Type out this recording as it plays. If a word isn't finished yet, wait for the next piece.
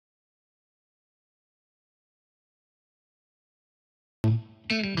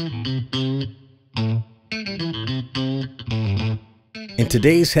In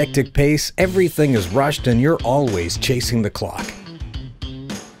today's hectic pace, everything is rushed and you're always chasing the clock.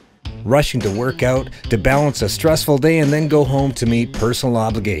 Rushing to work out, to balance a stressful day, and then go home to meet personal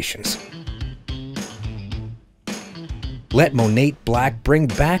obligations. Let MONAT Black bring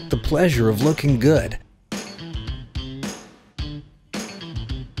back the pleasure of looking good.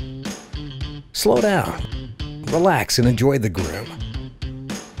 Slow down, relax, and enjoy the groom.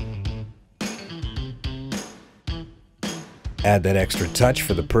 Add that extra touch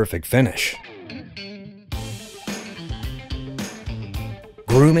for the perfect finish.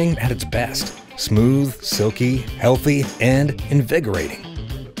 Grooming at its best: smooth, silky, healthy, and invigorating.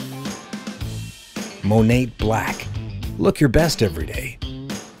 MONAT Black. Look your best every day.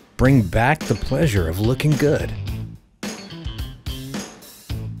 Bring back the pleasure of looking good.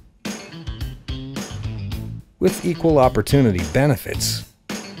 With equal opportunity benefits.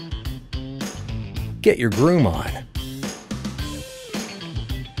 Get your groom on.